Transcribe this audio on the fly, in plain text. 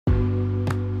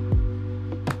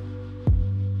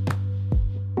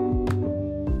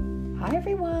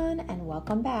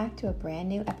welcome back to a brand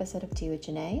new episode of Tea with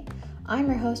Janae. I'm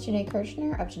your host, Janae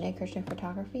Kirshner of Janae Kirshner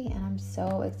Photography, and I'm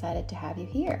so excited to have you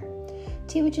here.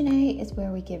 Tea with Janae is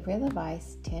where we give real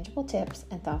advice, tangible tips,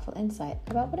 and thoughtful insight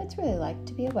about what it's really like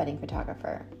to be a wedding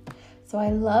photographer. So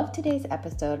I love today's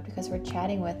episode because we're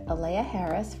chatting with Alea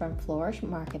Harris from Flourish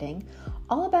Marketing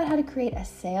all about how to create a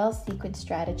sales sequence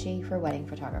strategy for wedding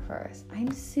photographers.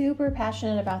 I'm super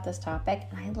passionate about this topic,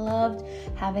 and I loved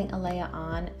having Alea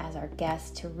on as our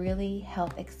guest to really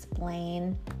help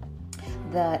explain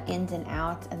the ins and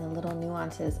outs and the little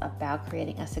nuances about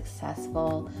creating a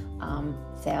successful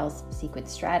sales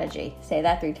sequence strategy. Say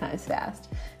that 3 times fast.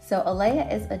 So Alea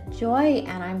is a joy,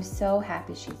 and I'm so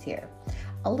happy she's here.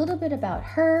 A little bit about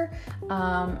her.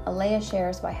 Alea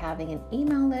shares why having an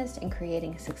email list and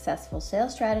creating a successful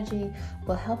sales strategy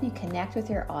will help you connect with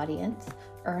your audience,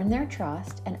 earn their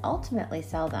trust, and ultimately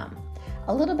sell them.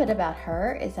 A little bit about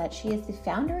her is that she is the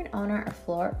founder and owner of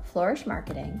Flourish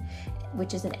Marketing,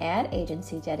 which is an ad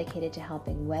agency dedicated to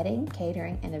helping wedding,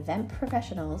 catering, and event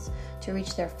professionals to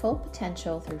reach their full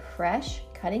potential through fresh,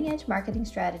 cutting-edge marketing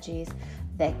strategies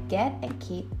that get and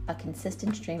keep a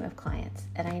consistent stream of clients.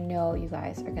 And I know you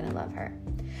guys are going to love her.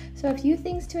 So a few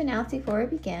things to announce before we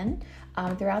begin.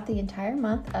 Throughout the entire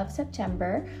month of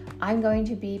September, I'm going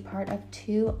to be part of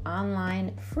 2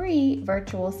 online free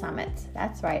virtual summits.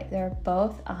 That's right, they're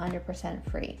both 100%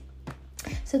 free.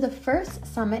 So the first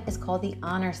summit is called the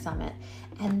Honor Summit,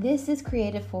 and this is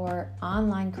created for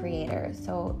online creators.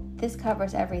 So this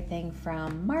covers everything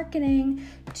from marketing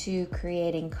to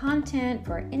creating content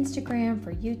for Instagram,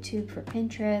 for YouTube, for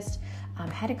Pinterest,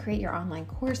 how to create your online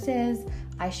courses.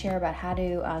 I share about how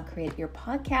to create your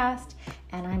podcast,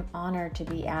 and I'm honored to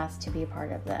be asked to be a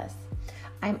part of this.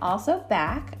 I'm also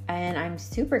back, and I'm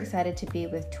super excited to be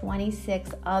with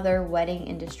 26 other wedding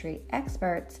industry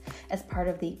experts as part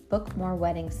of the Book More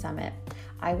Wedding Summit.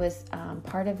 I was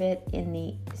part of it in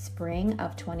the spring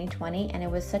of 2020, and it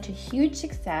was such a huge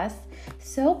success,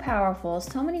 so powerful,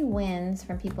 so many wins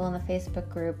from people in the Facebook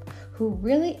group who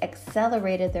really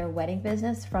accelerated their wedding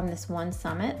business from this one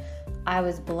summit. I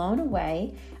was blown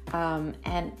away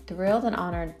and thrilled and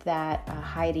honored that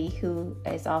Heidi, who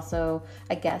is also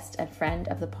a guest, a friend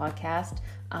of the podcast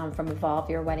from Evolve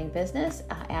Your Wedding Business,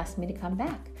 asked me to come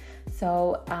back.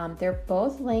 So they're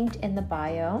both linked in the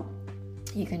bio.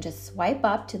 You can just swipe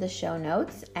up to the show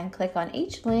notes and click on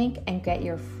each link and get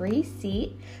your free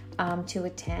seat to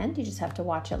attend. You just have to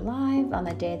watch it live on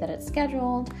the day that it's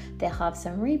scheduled. They'll have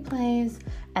some replays,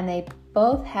 and they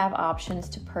both have options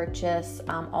to purchase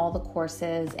all the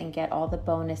courses and get all the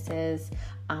bonuses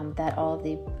that all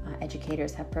the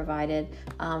educators have provided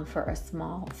for a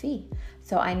small fee.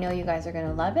 So I know you guys are going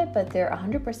to love it, but they're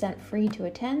 100% free to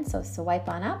attend. So swipe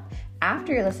on up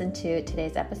after you listen to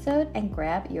today's episode and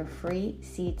grab your free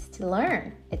seats to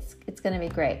learn. It's going to be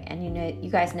great. And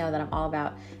you guys know that I'm all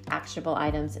about actionable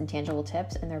items and tangible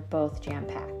tips, and they're both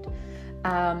jam-packed.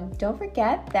 Don't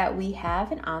forget that we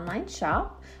have an online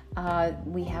shop.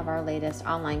 We have our latest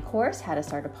online course, How to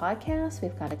Start a Podcast.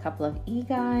 We've got a couple of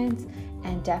e-guides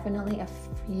and definitely a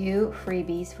few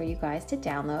freebies for you guys to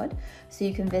download. So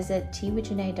you can visit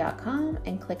teawithjanae.com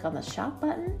and click on the shop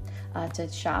button to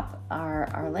shop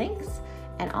our links.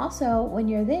 And also, when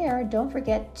you're there, don't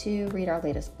forget to read our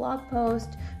latest blog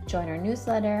post, join our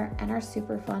newsletter, and our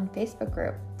super fun Facebook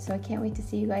group. So I can't wait to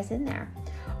see you guys in there.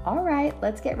 All right,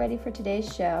 let's get ready for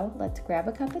today's show. Let's grab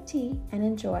a cup of tea and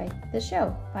enjoy the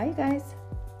show. Bye, you guys.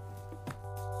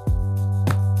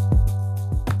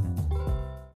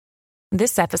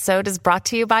 This episode is brought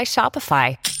to you by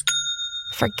Shopify.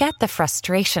 Forget the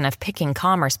frustration of picking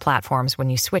commerce platforms when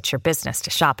you switch your business to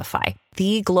Shopify,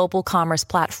 the global commerce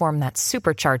platform that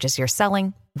supercharges your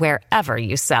selling wherever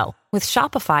you sell. With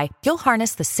Shopify, you'll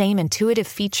harness the same intuitive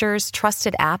features,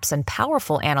 trusted apps, and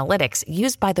powerful analytics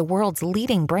used by the world's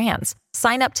leading brands.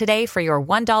 Sign up today for your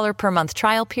 $1 per month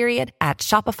trial period at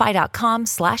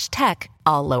shopify.com/tech,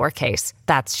 all lowercase.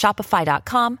 That's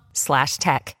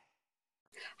shopify.com/tech.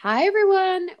 Hi,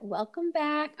 everyone. Welcome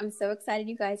back. I'm so excited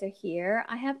you guys are here.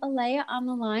 I have Alea on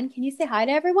the line. Can you say hi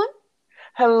to everyone?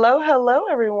 Hello,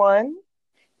 everyone.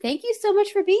 Thank you so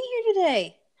much for being here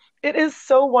today. It is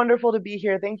so wonderful to be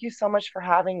here. Thank you so much for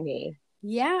having me.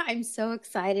 Yeah, I'm so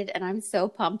excited and I'm so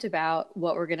pumped about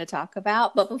what we're going to talk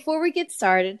about. But before we get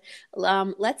started,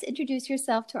 let's introduce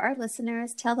yourself to our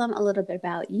listeners. Tell them a little bit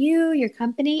about you, your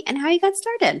company, and how you got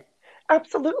started.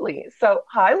 Absolutely. So,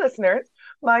 hi, listeners.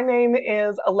 My name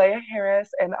is Alea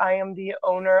Harris, and I am the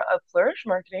owner of Flourish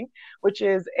Marketing, which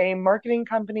is a marketing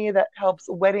company that helps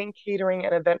wedding, catering,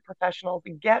 and event professionals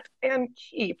get and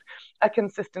keep a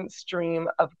consistent stream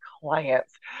of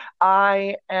clients.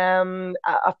 I am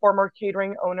a former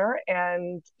catering owner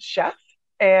and chef,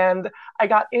 and I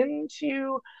got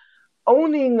into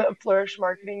owning Flourish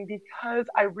Marketing because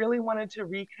I really wanted to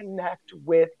reconnect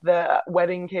with the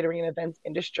wedding, catering, and events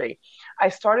industry. I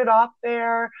started off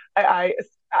there. I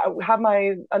have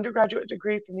my undergraduate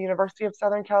degree from the University of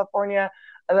Southern California.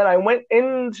 And then I went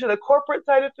into the corporate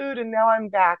side of food, and now I'm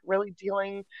back really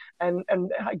dealing and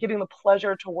getting the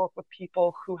pleasure to work with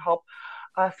people who help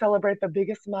celebrate the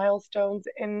biggest milestones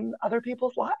in other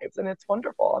people's lives. And it's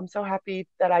wonderful. I'm so happy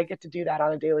that I get to do that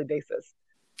on a daily basis.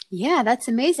 Yeah, that's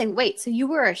amazing. Wait, so you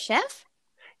were a chef?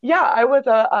 Yeah, I was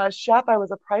a chef. I was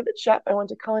a private chef. I went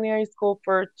to culinary school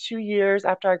for 2 years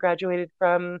after I graduated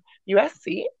from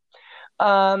USC.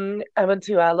 I went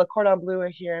to Le Cordon Bleu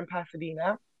here in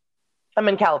Pasadena. I'm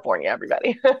in California,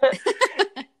 everybody.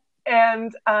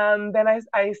 And then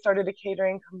I started a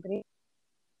catering company.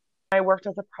 I worked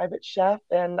as a private chef,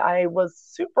 and I was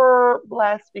super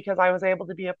blessed because I was able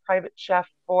to be a private chef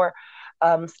for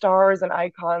stars and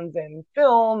icons in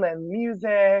film and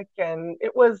music, and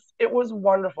it was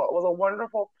wonderful. It was a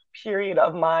wonderful period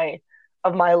of my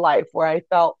life where I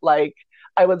felt like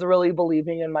I was really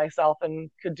believing in myself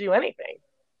and could do anything.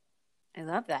 I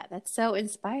love that. That's so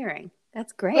inspiring.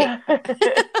 That's great.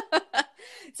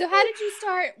 So how did you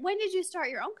start? When did you start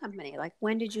your own company? Like,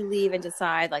 when did you leave and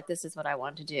decide, like, this is what I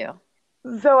want to do?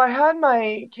 So I had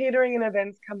my catering and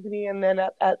events company, and then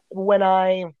when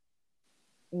I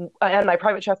had my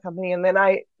private chef company, and then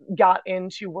I got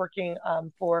into working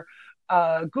for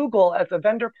Google as a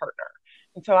vendor partner.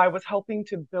 And so I was helping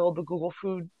to build the Google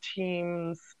Food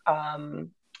team's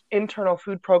internal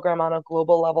food program on a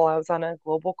global level. I was on a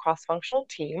global cross-functional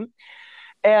team.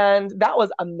 And that was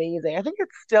amazing. I think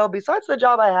it's still, besides the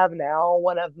job I have now,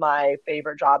 one of my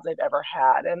favorite jobs I've ever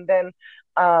had. And then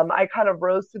I kind of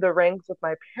rose through the ranks with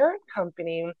my parent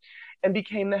company and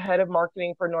became the head of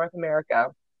marketing for North America.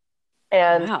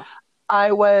 And Wow.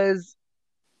 I was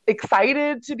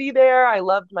excited to be there. I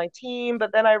loved my team.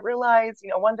 But then I realized,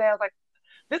 one day I was like,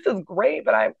 this is great,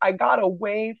 but I got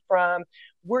away from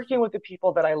working with the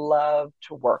people that I love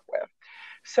to work with.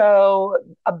 So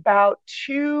about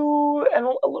a little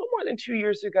more than 2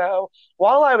 years ago,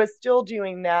 while I was still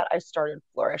doing that, I started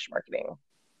Flourish Marketing.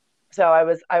 So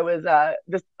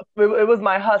it was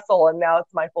my hustle, and now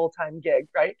it's my full-time gig,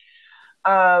 right?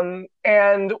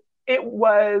 And it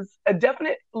was a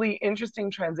definitely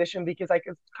interesting transition because I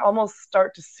could almost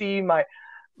start to see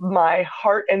my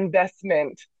heart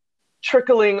investment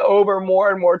trickling over more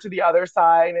and more to the other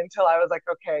side until I was like,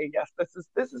 okay, yes,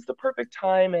 this is the perfect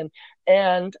time,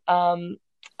 and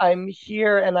I'm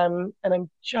here, and I'm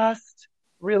just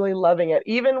really loving it.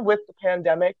 Even with the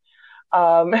pandemic,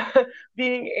 um,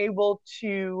 being able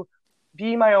to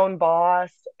be my own boss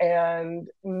and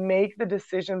make the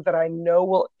decisions that I know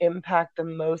will impact the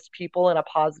most people in a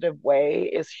positive way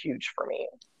is huge for me.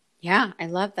 Yeah, I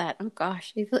love that. Oh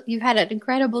gosh, you've had an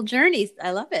incredible journey.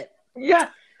 I love it. Yeah.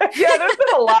 Yeah, there's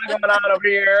been a lot going on over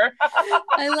here.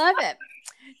 I love it.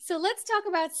 So let's talk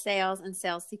about sales and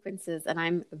sales sequences. And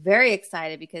I'm very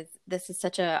excited because this is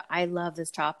I love this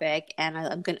topic, and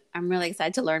I'm really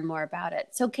excited to learn more about it.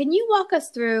 So can you walk us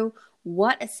through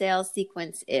what a sales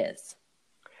sequence is?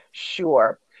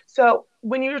 Sure. So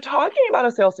when you're talking about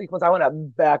a sales sequence, I want to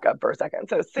back up for a second.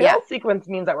 So sales sequence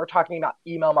means that we're talking about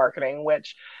email marketing,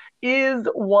 which is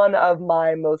one of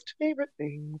my most favorite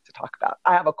things to talk about.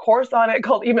 I have a course on it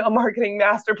called Email Marketing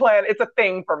Master Plan. It's a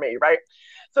thing for me, right?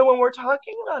 So when we're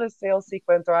talking about a sales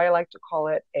sequence, or I like to call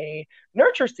it a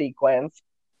nurture sequence,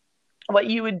 what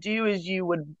you would do is you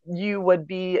would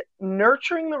be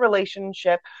nurturing the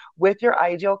relationship with your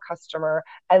ideal customer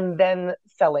and then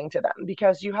selling to them,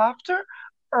 because you have to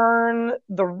earn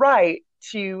the right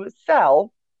to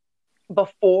sell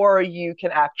before you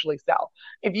can actually sell.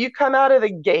 If you come out of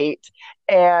the gate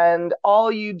and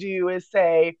all you do is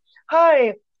say,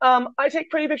 hi, I take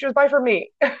pretty pictures, buy for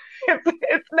me.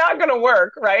 It's not going to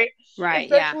work, right? Right.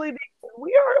 Especially because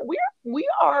we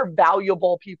are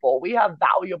valuable people. We have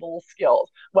valuable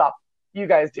skills. Well, you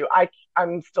guys do.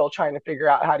 I'm still trying to figure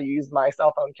out how to use my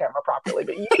cell phone camera properly,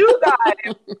 but you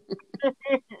guys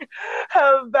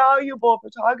have valuable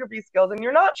photography skills, and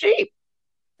you're not cheap.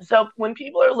 So when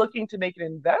people are looking to make an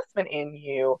investment in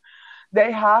you,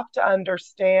 they have to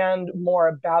understand more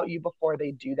about you before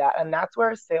they do that. And that's where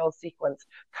a sales sequence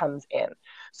comes in.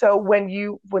 So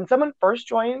when someone first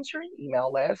joins your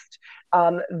email list,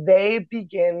 they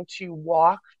begin to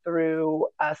walk through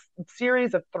a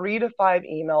series of 3 to 5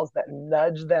 emails that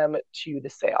nudge them to the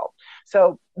sale.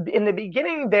 So in the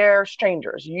beginning, they're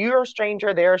strangers. You're a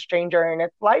stranger, they're a stranger, and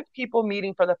it's like people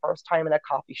meeting for the first time in a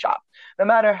coffee shop. No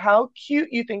matter how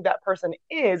cute you think that person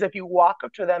is, if you walk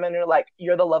up to them and you're like,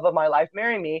 "You're the love of my life,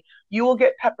 marry me," you will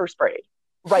get pepper sprayed,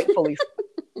 rightfully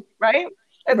so, right?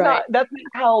 Right. That's not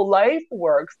how life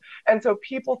works. And so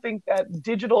people think that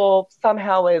digital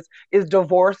somehow is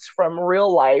divorced from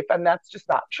real life, and that's just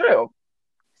not true.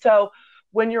 So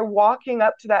when you're walking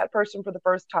up to that person for the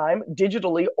first time,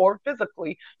 digitally or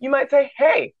physically, you might say,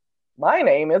 "Hey, my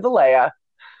name is Alea.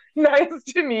 Nice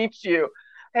to meet you.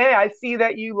 Hey, I see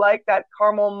that you like that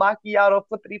caramel macchiato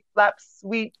flippity flap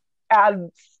sweet,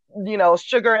 add,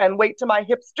 sugar and wait to my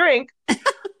hips drink.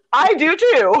 I do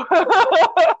too."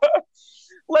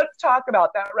 Let's talk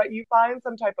about that, right? You find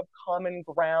some type of common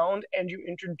ground and you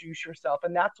introduce yourself.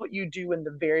 And that's what you do in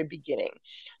the very beginning.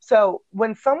 So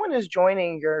when someone is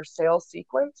joining your sales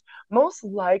sequence, most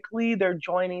likely they're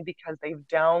joining because they've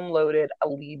downloaded a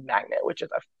lead magnet, which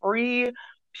is a free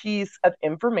piece of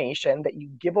information that you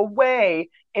give away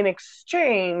in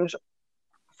exchange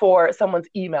for someone's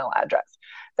email address.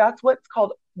 That's what's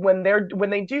called, when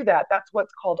they do that, that's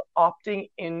what's called opting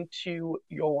into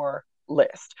your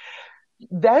list.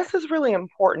 This is really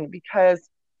important because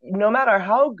no matter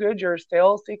how good your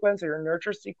sales sequence or your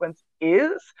nurture sequence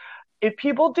is, if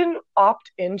people didn't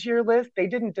opt into your list, they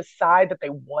didn't decide that they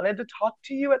wanted to talk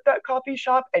to you at that coffee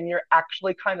shop, and you're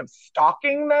actually kind of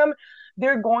stalking them,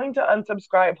 they're going to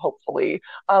unsubscribe, hopefully,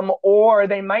 or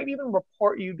they might even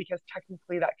report you because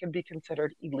technically that can be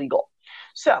considered illegal.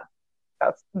 So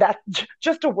that's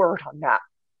just a word on that.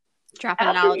 Dropping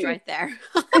knowledge right there.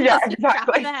 Yeah, exactly.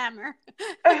 Dropping the hammer.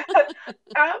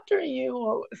 After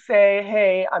you say,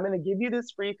 "Hey, I'm going to give you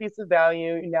this free piece of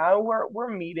value. Now we're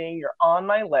meeting. You're on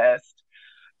my list,"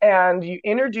 and you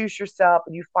introduce yourself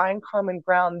and you find common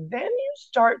ground, then you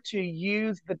start to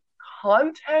use the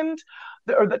content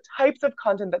or the types of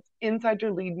content that's inside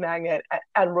your lead magnet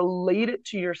and relate it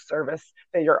to your service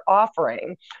that you're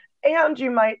offering. And you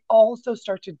might also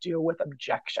start to deal with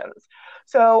objections.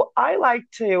 So I like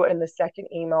to, in the second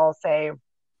email, say,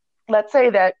 let's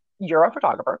say that you're a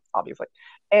photographer, obviously,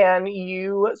 and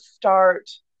you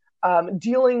start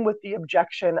dealing with the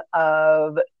objection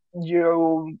of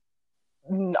you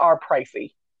are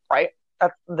pricey, right?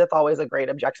 That's always a great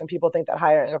objection. People think that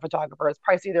hiring a photographer is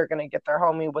pricey. They're going to get their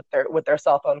homie with their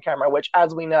cell phone camera, which,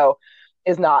 as we know,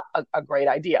 is not a great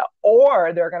idea.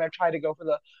 Or they're going to try to go for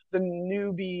the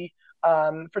newbie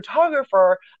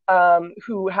photographer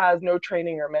who has no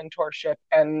training or mentorship,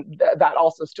 and that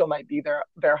also still might be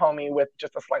their homie with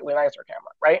just a slightly nicer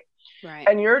camera, right? Right.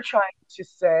 And you're trying to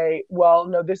say, well,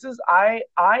 no,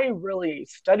 I really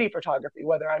study photography,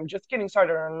 whether I'm just getting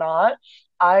started or not.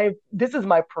 This is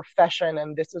my profession,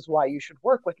 and this is why you should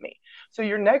work with me. So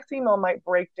your next email might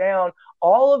break down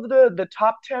all of the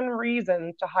top 10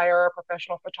 reasons to hire a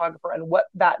professional photographer and what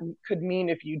that could mean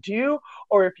if you do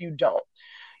or if you don't.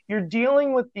 You're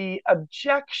dealing with the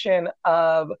objection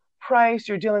of price.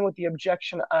 You're dealing with the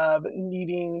objection of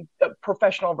needing a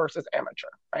professional versus amateur,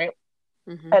 right?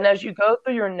 Mm-hmm. And as you go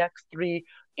through your next 3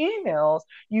 emails,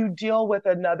 you deal with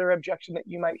another objection that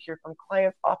you might hear from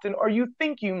clients often, or you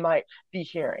think you might be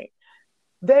hearing.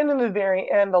 Then in the very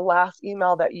end, the last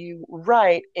email that you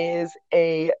write is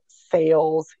a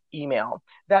sales email.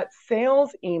 That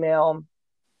sales email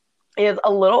is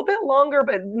a little bit longer,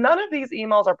 but none of these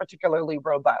emails are particularly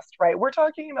robust, right? We're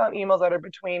talking about emails that are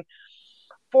between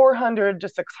 400 to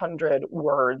 600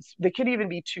 words. They could even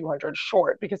be 200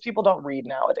 short because people don't read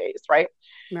nowadays, right?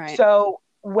 Right. So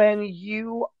when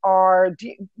you are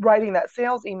writing that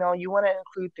sales email, you want to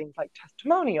include things like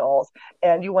testimonials,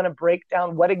 and you want to break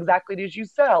down what exactly did you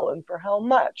sell and for how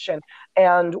much,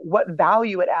 and what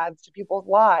value it adds to people's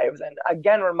lives, and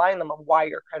again, remind them of why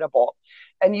you're credible.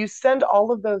 And you send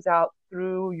all of those out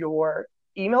through your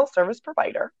email service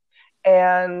provider,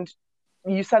 and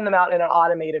you send them out in an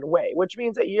automated way, which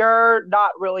means that you're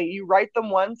not really, you write them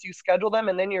once, you schedule them,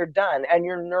 and then you're done. And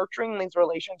you're nurturing these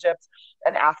relationships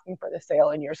and asking for the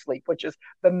sale in your sleep, which is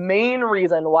the main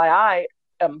reason why I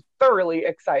am thoroughly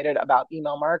excited about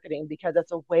email marketing, because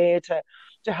it's a way to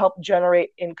help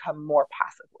generate income more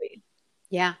passively.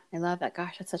 Yeah, I love that.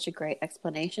 Gosh, that's such a great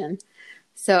explanation.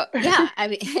 So yeah, I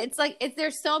mean, it's like,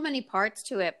 there's so many parts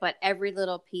to it, but every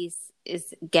little piece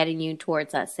is getting you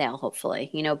towards that sale, hopefully,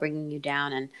 bringing you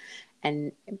down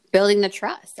and building the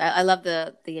trust. I love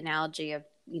the analogy of,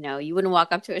 you wouldn't walk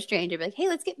up to a stranger and be like, "Hey,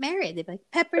 let's get married." They'd be like,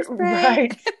 "Pepper spray."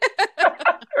 Right.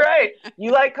 Right.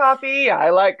 You like coffee? I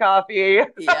like coffee.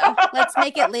 Yeah. Let's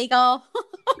make it legal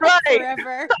Right.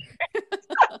 forever.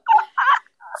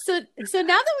 So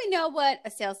now that we know what a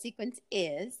sales sequence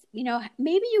is,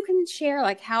 maybe you can share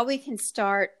like how we can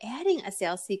start adding a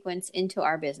sales sequence into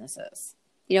our businesses.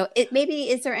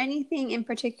 Is there anything in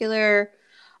particular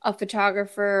a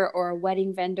photographer or a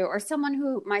wedding vendor or someone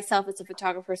who myself as a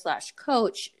photographer /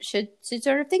 coach should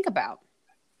sort of think about?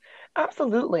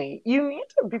 Absolutely. You need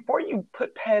to, before you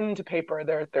put pen to paper,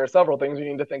 there are several things you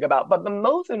need to think about. But the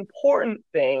most important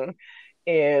thing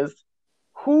is,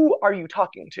 who are you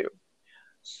talking to?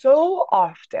 So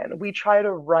often we try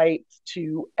to write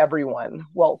to everyone.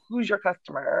 Well, who's your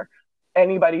customer?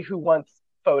 Anybody who wants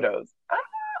photos.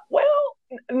 Well,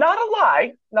 not a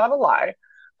lie, not a lie.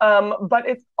 But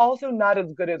it's also not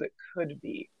as good as it could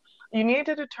be. You need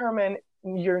to determine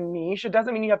your niche. It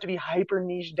doesn't mean you have to be hyper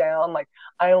niche down. Like,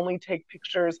 I only take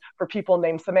pictures for people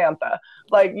named Samantha.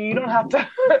 Like, you don't have to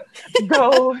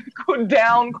go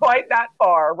down quite that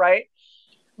far, right?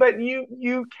 But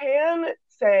you can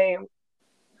say,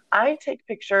 I take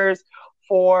pictures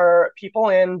for people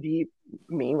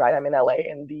right? I'm in LA,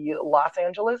 in the Los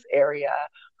Angeles area,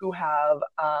 who have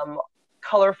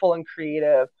colorful and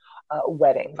creative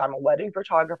weddings. I'm a wedding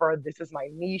photographer. This is my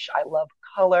niche. I love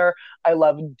color. I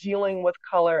love dealing with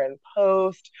color and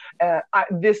post.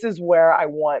 This is where I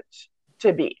want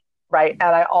to be, right?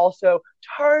 And I also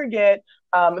target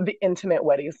the intimate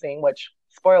wedding scene, which,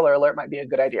 spoiler alert, might be a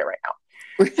good idea right now.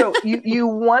 So you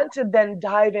want to then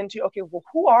dive into, okay, well,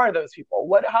 who are those people?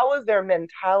 How is their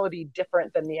mentality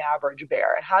different than the average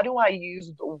bear? And how do I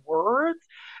use the words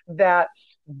that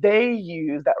they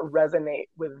use that resonate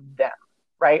with them,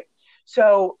 right?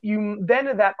 So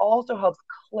that also helps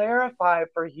clarify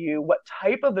for you what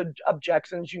type of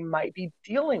objections you might be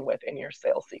dealing with in your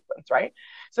sales sequence, right?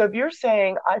 So if you're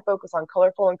saying, I focus on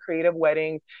colorful and creative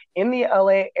weddings in the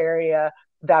LA area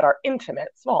that are intimate,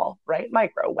 small, right?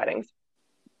 Micro weddings,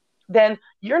 then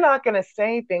you're not going to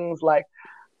say things like,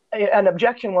 an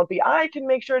objection won't be, I can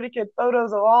make sure to get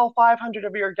photos of all 500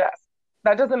 of your guests.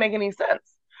 That doesn't make any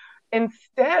sense.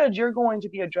 Instead, you're going to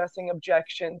be addressing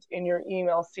objections in your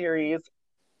email series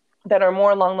that are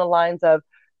more along the lines of,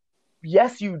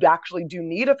 yes, you actually do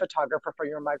need a photographer for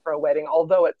your micro wedding.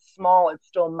 Although it's small, it's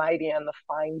still mighty, and the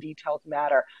fine details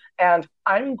matter. And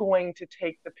I'm going to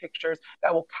take the pictures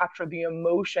that will capture the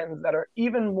emotions that are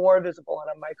even more visible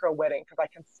in a micro wedding, because I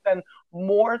can spend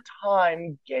more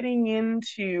time getting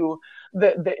into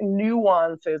the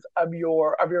nuances of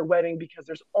your wedding, because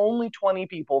there's only 20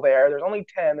 people there. There's only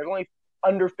 10. There's only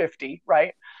under 50,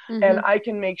 right? Mm-hmm. And I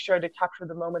can make sure to capture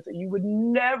the moments that you would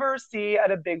never see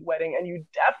at a big wedding, and you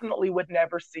definitely would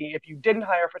never see if you didn't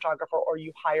hire a photographer or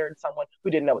you hired someone who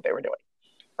didn't know what they were doing,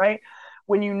 right?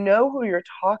 When you know who you're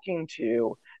talking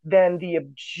to, then the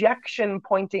objection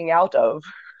pointing out of,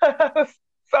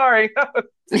 sorry,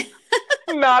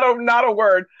 not a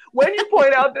word. When you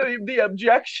point out the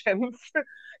objections,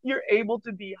 you're able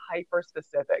to be hyper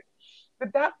specific.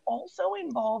 But that also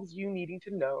involves you needing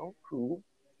to know who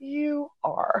you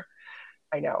are.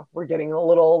 I know we're getting a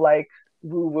little like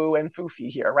woo-woo and foofy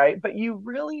here, right? But you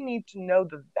really need to know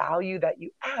the value that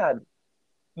you add.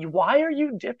 Why are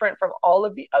you different from all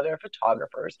of the other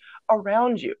photographers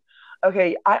around you?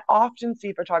 Okay, I often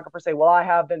see photographers say, well, I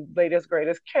have the latest,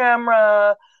 greatest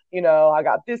camera. I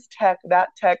got this tech, that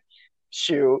tech.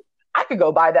 Shoot. I could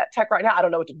go buy that tech right now. I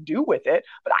don't know what to do with it,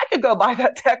 but I could go buy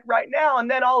that tech right now.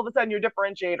 And then all of a sudden your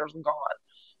differentiator's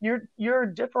gone. Your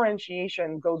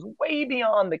differentiation goes way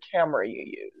beyond the camera you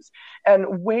use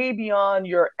and way beyond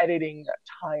your editing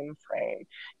time frame.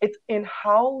 It's in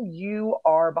how you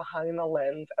are behind the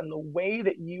lens and the way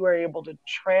that you are able to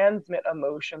transmit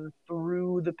emotion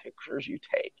through the pictures you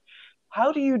take.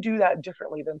 How do you do that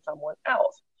differently than someone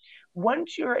else?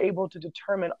 Once you're able to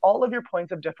determine all of your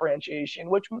points of differentiation,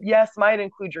 which, yes, might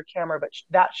include your camera, but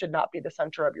that should not be the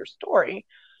center of your story,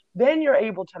 then you're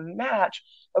able to match,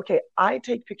 okay, I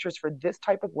take pictures for this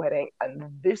type of wedding, and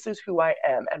this is who I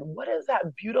am. And what is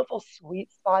that beautiful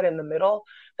sweet spot in the middle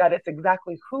that it's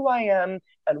exactly who I am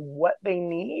and what they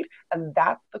need? And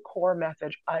that's the core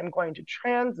message I'm going to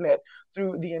transmit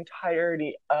through the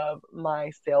entirety of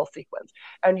my sales sequence.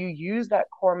 And you use that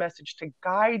core message to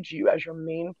guide you as your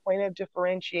main point of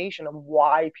differentiation of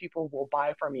why people will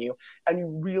buy from you. And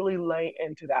you really lay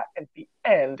into that at the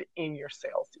end in your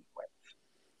sales sequence.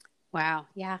 Wow.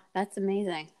 Yeah, that's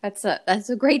amazing. That's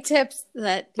a great tips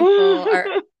that people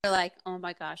like, oh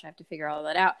my gosh, I have to figure all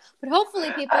that out. But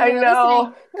hopefully people who I are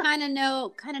know.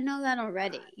 listening kind of know that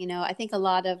already. You know, I think a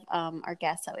lot of our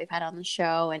guests that we've had on the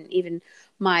show, and even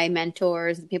my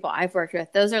mentors, the people I've worked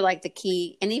with, those are like the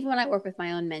key. And even when I work with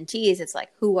my own mentees, it's like,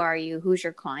 who are you? Who's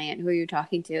your client? Who are you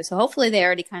talking to? So hopefully they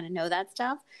already kind of know that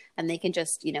stuff, and they can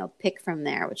just, you know, pick from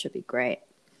there, which would be great.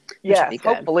 Which would Yes, be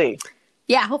good. hopefully.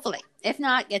 Yeah, hopefully. If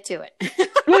not, get to it.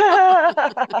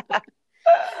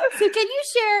 So can you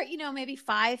share, you know, maybe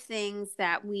 5 things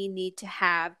that we need to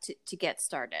have to get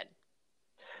started?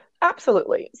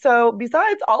 Absolutely. So,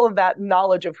 besides all of that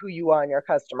knowledge of who you are and your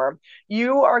customer,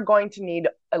 you are going to need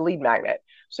a lead magnet.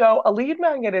 So, a lead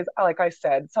magnet is, like I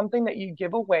said, something that you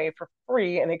give away for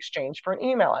free in exchange for an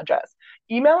email address.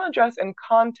 Email address and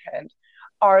content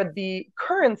are the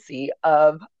currency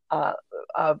of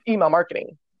email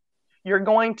marketing. You're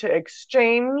going to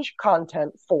exchange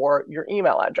content for your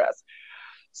email address.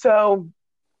 So,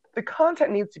 the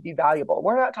content needs to be valuable.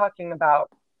 We're not talking about,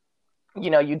 you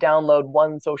know, you download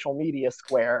one social media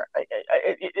square.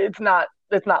 It's not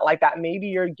like that. Maybe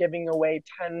you're giving away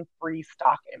 10 free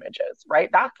stock images, right?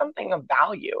 That's something of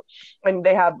value, and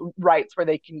they have rights where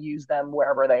they can use them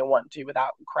wherever they want to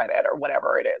without credit or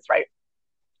whatever it is, right?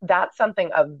 That's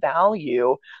something of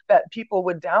value that people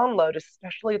would download,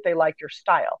 especially if they like your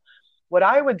style. What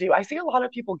I would do, I see a lot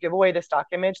of people give away the stock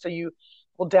image. So you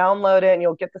will download it and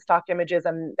you'll get the stock images,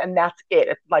 and that's it.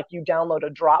 It's like you download a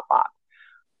Dropbox.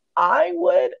 I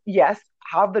would, yes,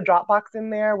 have the Dropbox in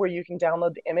there where you can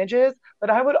download the images, but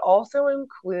I would also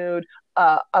include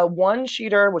a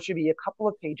one-sheeter, which would be a couple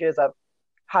of pages of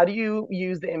how do you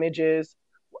use the images,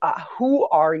 who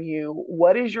are you,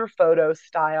 what is your photo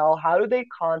style, how do they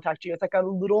contact you. It's like a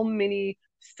little mini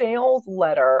sales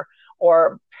letter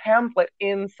or pamphlet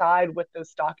inside with those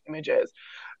stock images,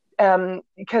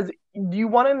 because you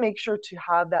want to make sure to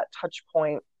have that touch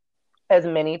point as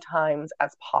many times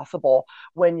as possible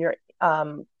when you're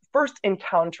first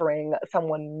encountering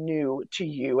someone new to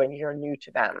you and you're new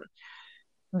to them.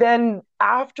 Then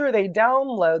after they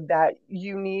download that,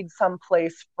 you need some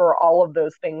place for all of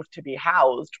those things to be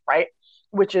housed, right?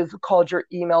 Which is called your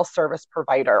email service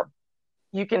provider.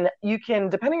 You can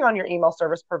depending on your email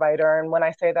service provider, and when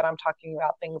I say that, I'm talking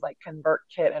about things like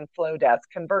ConvertKit and Flowdesk.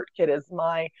 ConvertKit is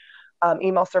my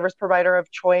email service provider of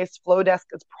choice. Flowdesk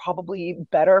is probably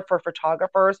better for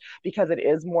photographers because it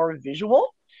is more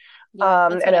visual, Yeah,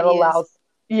 that's and what it I use. allows.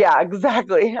 Yeah,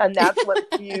 exactly, and that's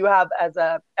what you have as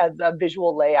a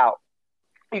visual layout.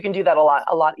 You can do that a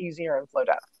lot easier in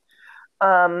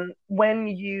Flowdesk. When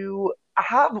you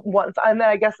have one, and then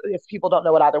I guess if people don't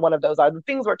know what either one of those are, the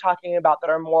things we're talking about that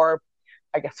are more,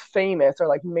 I guess, famous are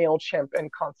like MailChimp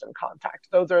and Constant Contact.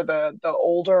 Those are the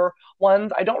older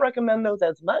ones. I don't recommend those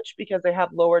as much because they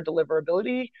have lower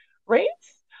deliverability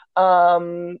rates.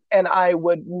 And I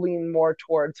would lean more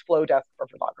towards Flowdesk for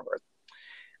photographers.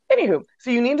 Anywho, so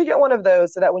you need to get one of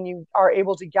those so that when you are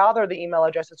able to gather the email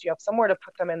addresses, you have somewhere to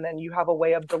put them, and then you have a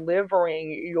way of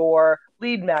delivering your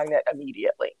lead magnet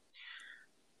immediately.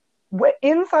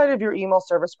 Inside of your email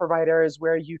service provider is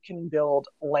where you can build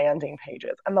landing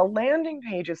pages. And the landing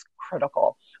page is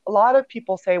critical. A lot of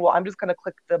people say, well, I'm just going to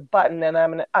click the button and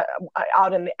I'm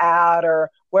out in the ad or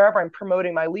wherever I'm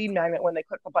promoting my lead magnet. When they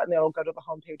click the button, it'll go to the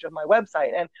homepage of my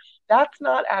website. And that's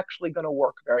not actually going to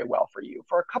work very well for you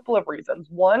for a couple of reasons.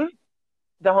 One,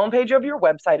 the homepage of your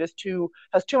website has too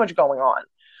much going on.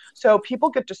 So people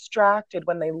get distracted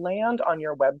when they land on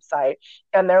your website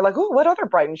and they're like, oh, what other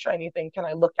bright and shiny thing can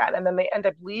I look at? And then they end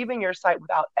up leaving your site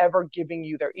without ever giving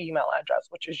you their email address,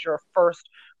 which is your first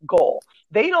goal.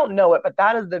 They don't know it, but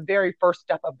that is the very first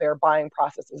step of their buying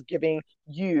process, is giving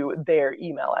you their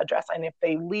email address. And if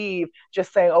they leave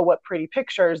just saying, oh, what pretty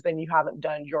pictures, then you haven't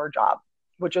done your job,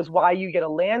 which is why you get a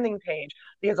landing page,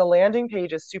 because a landing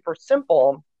page is super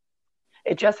simple.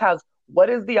 It just has what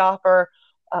is the offer,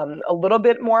 a little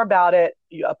bit more about it,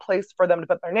 a place for them to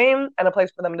put their name and a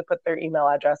place for them to put their email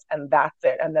address, and that's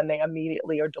it. And then they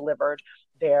immediately are delivered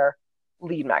their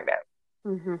lead magnet.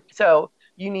 Mm-hmm. So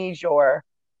you need your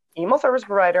email service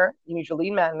provider, you need your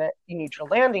lead magnet, you need your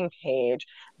landing page,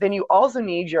 then you also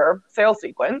need your sales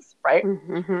sequence, right?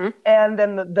 Mm-hmm. And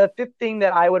then the fifth thing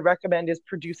that I would recommend is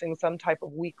producing some type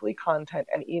of weekly content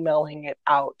and emailing it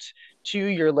out to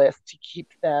your list to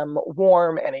keep them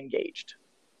warm and engaged.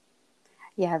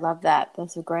 Yeah, I love that.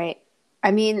 Those are great.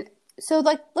 I mean, so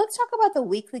like, let's talk about the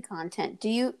weekly content. Do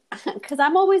you, because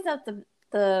I'm always at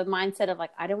the mindset of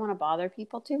like, I don't want to bother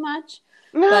people too much,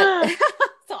 but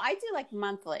so I do like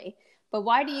monthly, but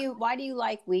why do you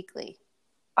like weekly?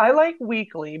 I like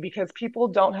weekly because people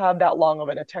don't have that long of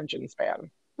an attention span.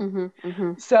 Mm-hmm,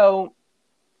 mm-hmm. So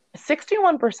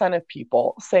 61% of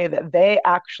people say that they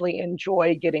actually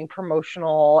enjoy getting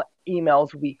promotional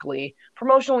emails weekly,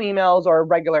 promotional emails or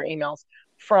regular emails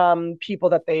from people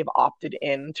that they've opted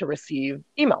in to receive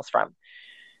emails from.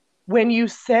 When you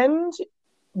send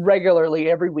regularly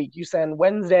every week, you send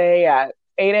Wednesday at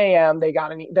 8 a.m.,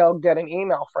 they'll get an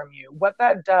email from you. What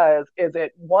that does is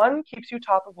it, one, keeps you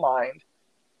top of mind.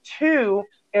 Two,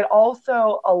 it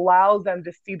also allows them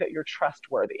to see that you're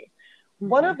trustworthy.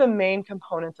 One of the main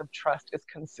components of trust is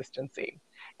consistency.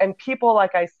 And people,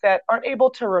 like I said, aren't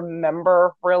able to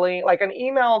remember really. Like an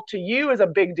email to you is a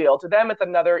big deal. To them, it's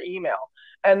another email.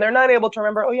 And they're not able to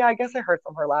remember, oh, yeah, I guess I heard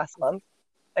from her last month.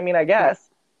 I mean, I guess.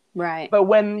 Right. But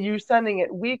when you're sending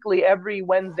it weekly every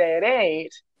Wednesday at 8,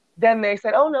 then they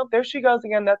said, oh, no, there she goes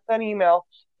again. That's that email.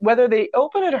 Whether they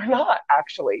open it or not,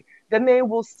 actually, then they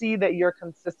will see that you're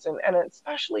consistent. And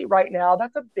especially right now,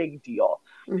 that's a big deal.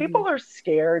 People are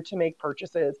scared to make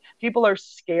purchases. People are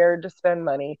scared to spend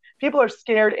money. People are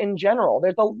scared in general.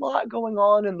 There's a lot going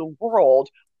on in the world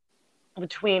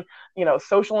between,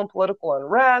 social and political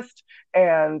unrest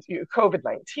and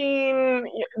COVID-19.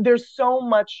 There's so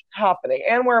much happening,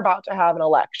 and we're about to have an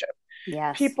election.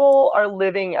 Yes. People are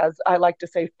living, as I like to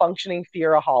say, functioning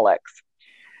fearaholics.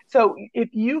 So if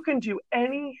you can do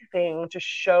anything to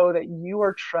show that you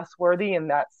are trustworthy in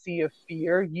that sea of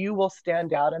fear, you will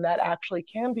stand out, and that actually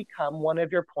can become one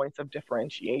of your points of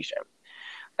differentiation.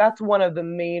 That's one of the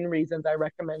main reasons I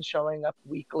recommend showing up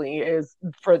weekly, is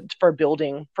for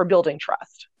building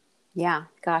trust. Yeah,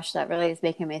 gosh, that really is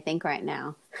making me think right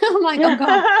now. I'm like, oh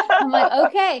God. I'm like,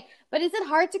 okay, but is it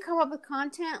hard to come up with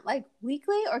content like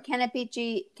weekly, or can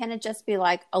it just be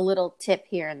like a little tip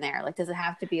here and there? Like, does it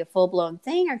have to be a full blown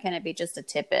thing, or can it be just a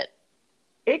tidbit?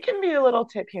 It can be a little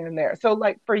tip here and there. So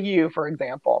like for you, for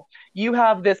example, you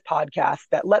have this podcast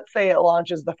that, let's say it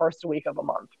launches the first week of a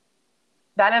month.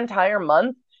 That entire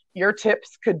month, your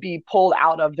tips could be pulled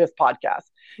out of this podcast.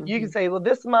 You can say, well,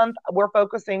 this month we're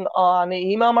focusing on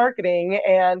email marketing,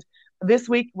 and this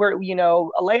week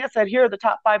Alea said, here are the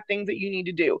top 5 things that you need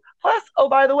to do. Plus, oh,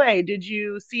 by the way, did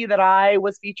you see that I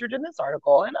was featured in this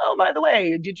article? And oh, by the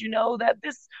way, did you know that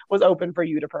this was open for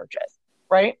you to purchase?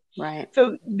 Right.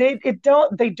 So they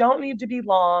don't need to be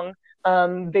long.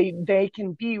 They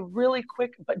can be really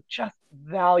quick, but just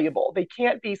valuable. They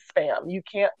can't be spam. You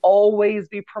can't always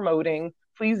be promoting.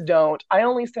 Please don't. I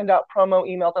only send out promo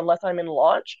emails unless I'm in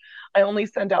launch. I only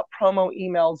send out promo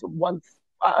emails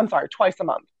twice a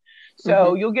month.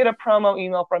 So you'll get a promo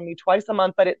email from me twice a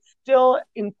month, but it still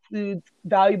includes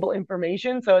valuable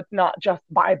information. So it's not just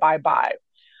buy.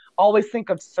 Always think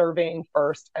of surveying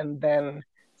first and then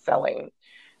selling.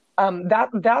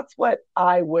 That's what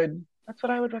I would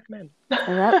recommend.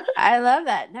 I love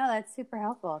that. No, that's super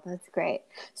helpful. That's great.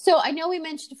 So I know we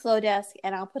mentioned Flowdesk,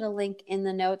 and I'll put a link in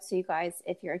the notes so you guys,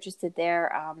 if you're interested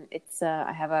there,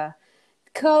 I have a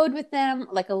code with them,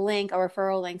 like a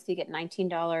referral link, so you get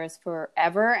 $19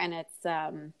 forever, and it's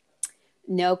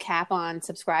no cap on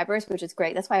subscribers, which is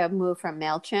great. That's why I moved from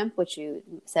MailChimp, which you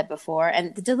said before,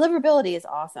 and the deliverability is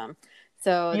awesome.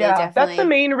 So that's the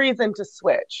main reason to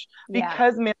switch,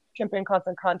 because MailChimp and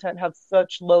Constant Content have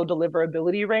such low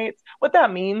deliverability rates. What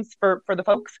that means for the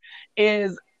folks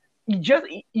is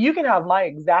you can have my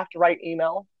exact right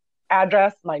email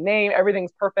address, my name,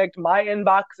 everything's perfect, my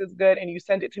inbox is good, and you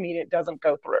send it to me and it doesn't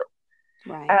go through.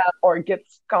 Right. Or it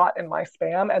gets caught in my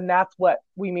spam. And that's what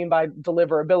we mean by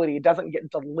deliverability. It doesn't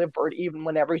get delivered even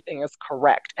when everything is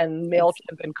correct. And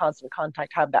MailChimp and Constant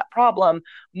Contact have that problem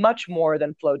much more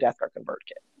than Flowdesk or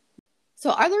ConvertKit.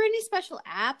 So are there any special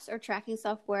apps or tracking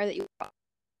software that you...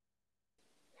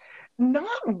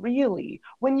 Not really.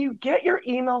 When you get your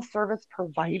email service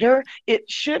provider, it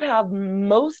should have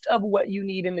most of what you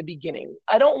need in the beginning.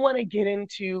 I don't want to get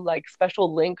into like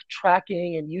special link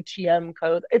tracking and UTM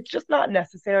codes. It's just not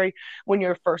necessary when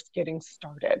you're first getting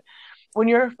started. When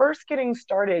you're first getting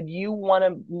started, you want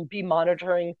to be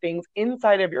monitoring things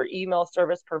inside of your email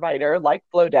service provider, like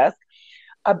Flowdesk,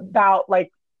 about like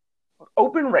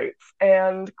open rates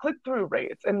and click-through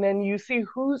rates, and then you see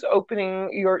who's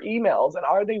opening your emails and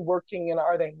are they working and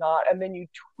are they not, and then you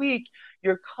tweak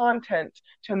your content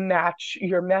to match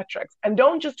your metrics. And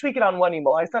don't just tweak it on one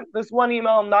email. I sent this one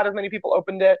email, not as many people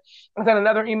opened it. I sent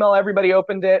another email, everybody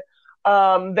opened it.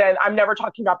 Then I'm never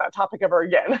talking about that topic ever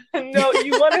again. No,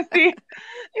 you want to see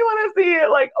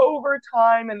it like over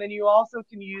time, and then you also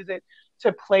can use it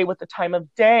to play with the time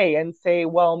of day and say,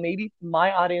 well, maybe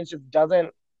my audience just doesn't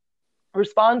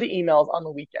respond to emails on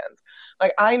the weekends.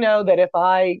 Like I know that if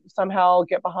I somehow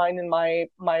get behind in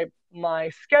my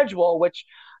schedule, which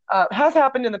has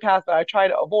happened in the past that I try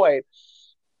to avoid,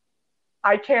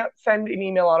 I can't send an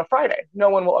email on a Friday. No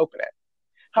one will open it.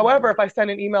 However, if I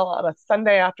send an email on a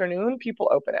Sunday afternoon, people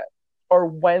open it. Or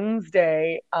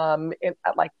Wednesday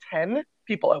at like 10,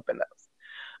 people open those.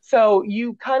 So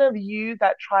you kind of use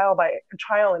that trial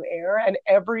and error, and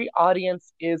every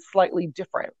audience is slightly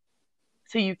different.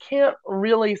 So you can't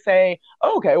really say,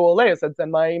 oh, okay, well, Leah said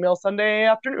send my email Sunday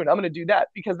afternoon. I'm going to do that,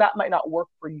 because that might not work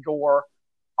for your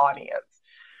audience.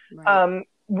 Right.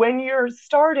 When you're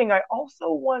starting, I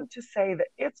also want to say that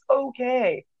it's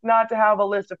okay not to have a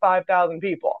list of 5,000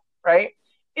 people, right?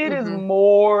 It is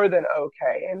more than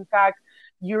okay. In fact,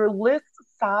 your list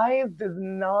size does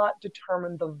not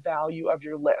determine the value of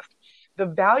your list. The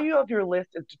value of your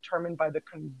list is determined by the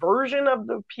conversion of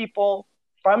the people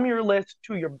from your list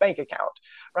to your bank account,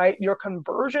 right? Your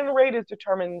conversion rate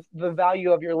determines the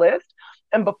value of your list.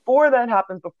 And before that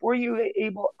happens, before you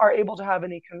are able to have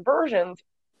any conversions,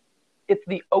 it's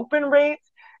the open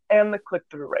rates and the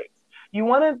click-through rates. You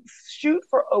want to shoot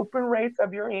for open rates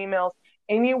of your emails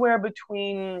anywhere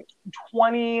between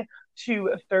 20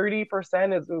 to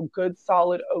 30% is a good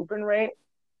solid open rate.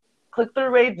 Click-through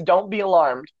rates, don't be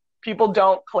alarmed. People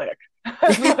don't click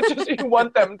as much as you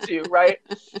want them to, right?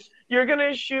 You're going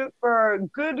to shoot for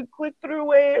good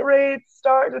click-through rates,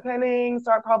 start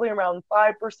probably around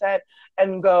 5%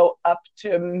 and go up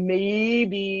to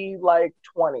maybe like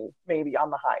 20, maybe on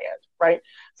the high end, right?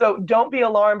 So don't be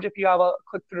alarmed if you have a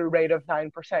click-through rate of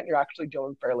 9%, you're actually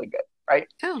doing fairly good, right?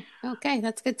 Oh, okay.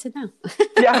 That's good to know.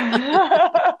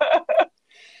 Yeah.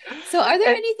 So are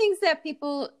there any things that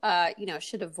people,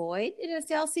 should avoid in a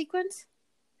sales sequence?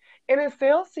 In a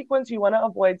sales sequence, you want to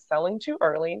avoid selling too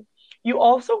early. You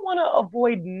also want to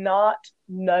avoid not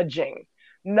nudging.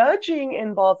 Nudging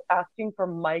involves asking for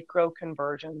micro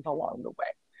conversions along the way.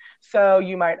 So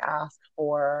you might ask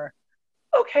for,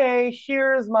 okay,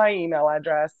 here's my email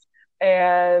address.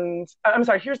 And I'm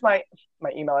sorry, here's my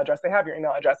email address. They have your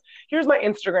email address. Here's my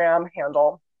Instagram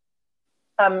handle.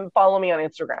 Follow me on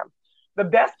Instagram. The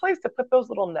best place to put those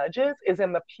little nudges is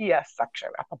in the PS section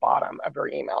at the bottom of your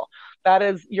email. That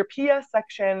is your PS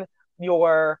section,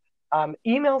 your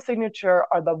email signature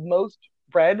are the most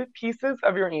read pieces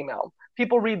of your email.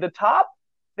 People read the top,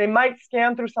 they might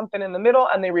scan through something in the middle,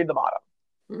 and they read the bottom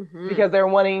because they're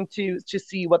wanting to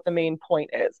see what the main point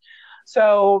is.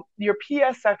 So your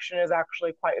PS section is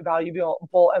actually quite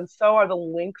valuable, and so are the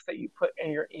links that you put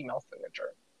in your email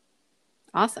signature.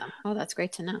 Awesome. Oh, that's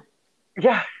great to know.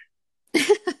 Yeah.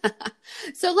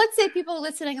 So let's say people are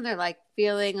listening and they're like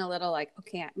feeling a little like,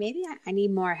 okay, maybe I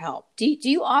need more help. Do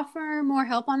you offer more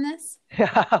help on this?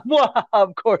 Yeah, well,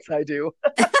 of course I do.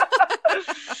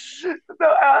 So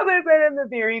as I said in the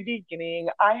very beginning,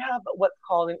 I have what's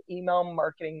called an email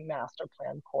marketing master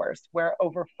plan course, where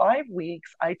over 5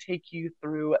 weeks, I take you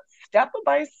through step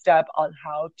by step on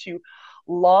how to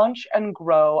launch and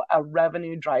grow a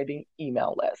revenue driving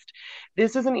email list.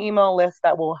 This is an email list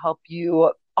that will help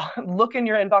you look in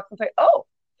your inbox and say, oh,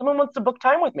 someone wants to book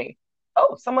time with me.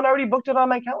 Oh, someone already booked it on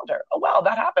my calendar. Oh, wow,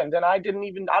 that happened. And I don't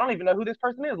even know who this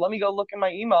person is. Let me go look in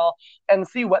my email and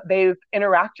see what they've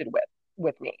interacted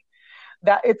with me.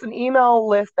 That it's an email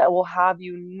list that will have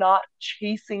you not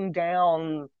chasing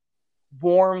down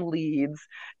warm leads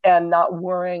and not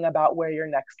worrying about where your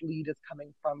next lead is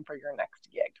coming from for your next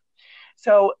gig.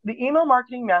 So the email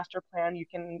marketing master plan, you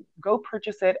can go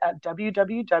purchase it at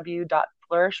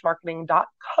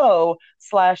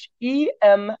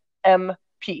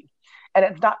www.flourishmarketing.co/EMMP. And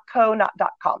it's .co, not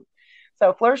 .com.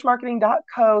 So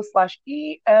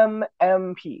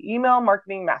flourishmarketing.co/EMMP, email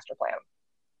marketing master plan.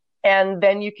 And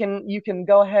then you can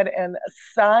go ahead and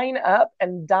sign up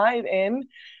and dive in.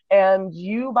 And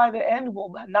you, by the end,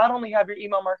 will not only have your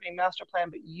email marketing master plan,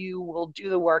 but you will do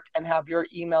the work and have your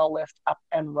email list up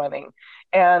and running.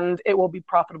 And it will be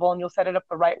profitable, and you'll set it up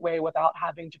the right way without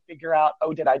having to figure out,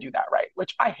 oh, did I do that right?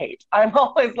 Which I hate. I'm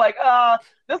always like,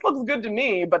 this looks good to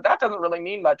me, but that doesn't really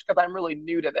mean much because I'm really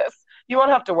new to this. You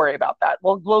won't have to worry about that.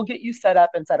 We'll get you set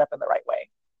up in the right way.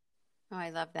 Oh,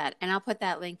 I love that. And I'll put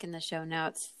that link in the show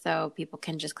notes so people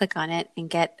can just click on it and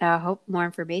get more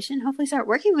information. Hopefully start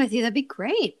working with you. That'd be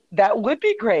great. That would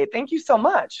be great. Thank you so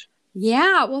much.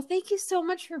 Yeah. Well, thank you so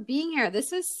much for being here.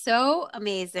 This is so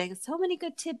amazing. So many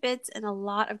good tidbits and a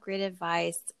lot of great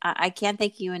advice. I can't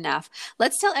thank you enough.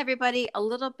 Let's tell everybody a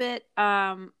little bit,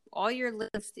 all your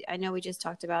links. I know we just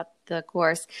talked about the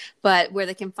course, but where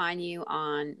they can find you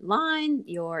online,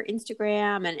 your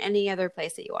Instagram, and any other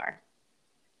place that you are.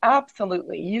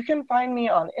 Absolutely. You can find me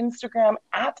on Instagram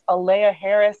at Aleya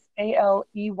Harris,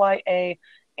 ALEYAHARRIS.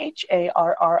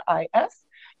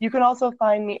 You can also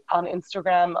find me on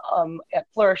Instagram at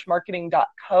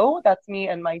flourishmarketing.co. That's me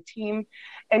and my team.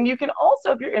 And you can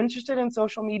also, if you're interested in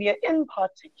social media in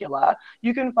particular,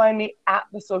 you can find me at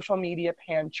the Social Media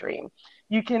Pantry.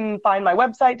 You can find my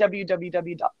website,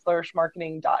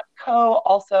 www.flourishmarketing.co.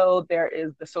 Also, there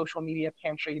is the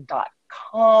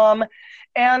socialmediapantry.com.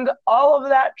 And all of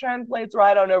that translates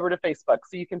right on over to Facebook,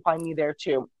 so you can find me there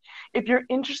too. If you're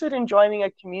interested in joining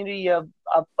a community of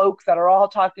folks that are all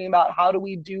talking about how do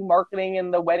we do marketing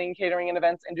in the wedding, catering, and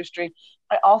events industry,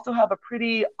 I also have a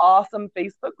pretty awesome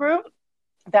Facebook group.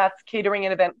 That's Catering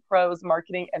and Event Pros,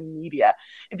 Marketing and Media.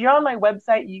 If you're on my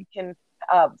website, you can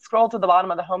scroll to the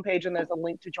bottom of the homepage and there's a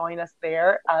link to join us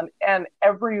there. And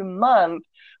every month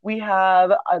we have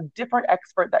a different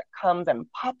expert that comes and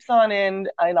pops on in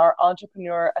our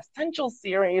Entrepreneur Essentials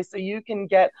series, so you can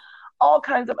get all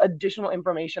kinds of additional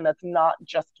information that's not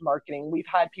just marketing. We've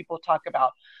had people talk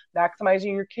about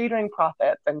maximizing your catering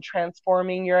profits and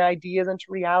transforming your ideas into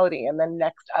reality. And then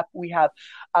next up, we have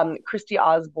Christy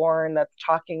Osborne that's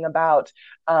talking about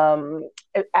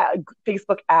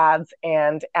Facebook ads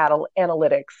and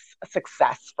analytics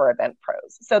success for event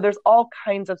pros. So there's all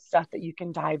kinds of stuff that you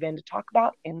can dive in to talk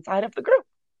about inside of the group.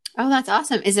 Oh, that's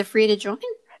awesome. Is it free to join?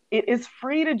 It is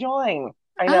free to join.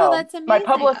 I know. Oh, that's amazing. My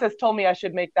publicist told me I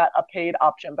should make that a paid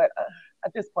option, but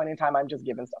at this point in time, I'm just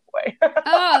giving stuff away.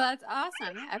 Oh, that's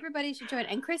awesome. Yeah, everybody should join.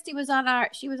 And Christy was on our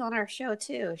show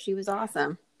too. She was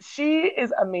awesome. She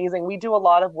is amazing. We do a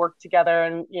lot of work together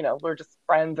and, we're just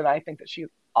friends, and I think that she's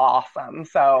awesome.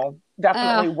 So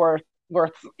definitely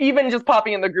worth even just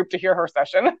popping in the group to hear her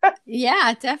session.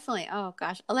 Yeah, definitely. Oh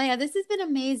gosh. Alea, this has been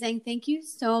amazing. Thank you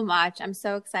so much. I'm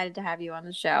so excited to have you on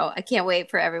the show. I can't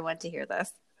wait for everyone to hear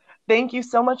this. Thank you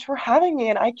so much for having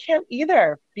me, and I can't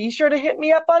either. Be sure to hit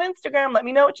me up on Instagram. Let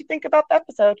me know what you think about the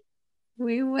episode.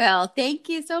 We will. Thank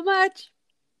you so much.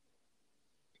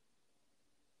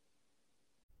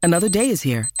 Another day is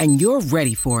here, and you're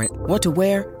ready for it. What to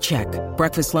wear? Check.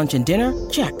 Breakfast, lunch, and dinner?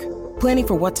 Check. Planning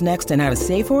for what's next and how to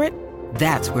save for it?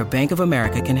 That's where Bank of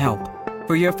America can help.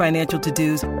 For your financial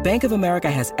to-dos, Bank of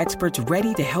America has experts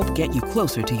ready to help get you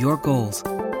closer to your goals.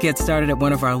 Get started at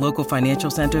one of our local financial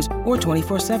centers or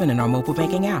 24/7 in our mobile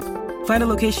banking app. Find a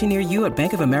location near you at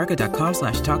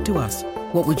bankofamerica.com/talktous.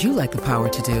 What would you like the power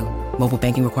to do? Mobile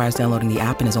banking requires downloading the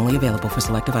app and is only available for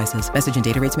select devices. Message and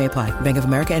data rates may apply. Bank of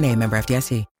America NA, member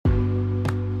FDIC.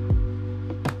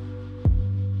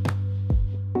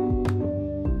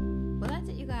 Well, that's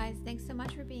it, you guys. Thanks so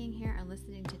much for being here and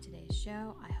listening to today's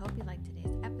show. I hope you liked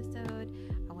today's episode.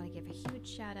 I want to give a huge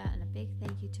shout out and a big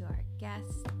thank you to our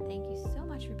guests. Thank you so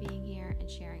much for being here and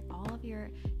sharing all of your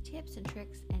tips and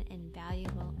tricks and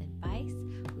invaluable advice.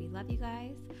 We love you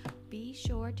guys. Be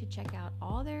sure to check out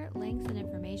all their links and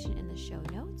information in the show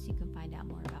notes. You can find out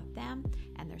more about them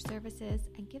and their services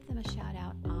and give them a shout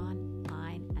out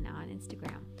online and on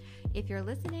Instagram. If you're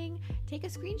listening, take a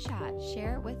screenshot,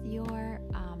 share it with your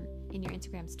in your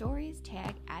Instagram stories,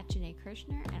 tag at Janae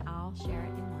Kirshner, and I'll share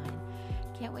it in mine.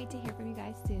 Can't wait to hear from you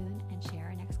guys soon and share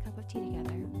our next cup of tea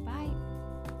together. Bye.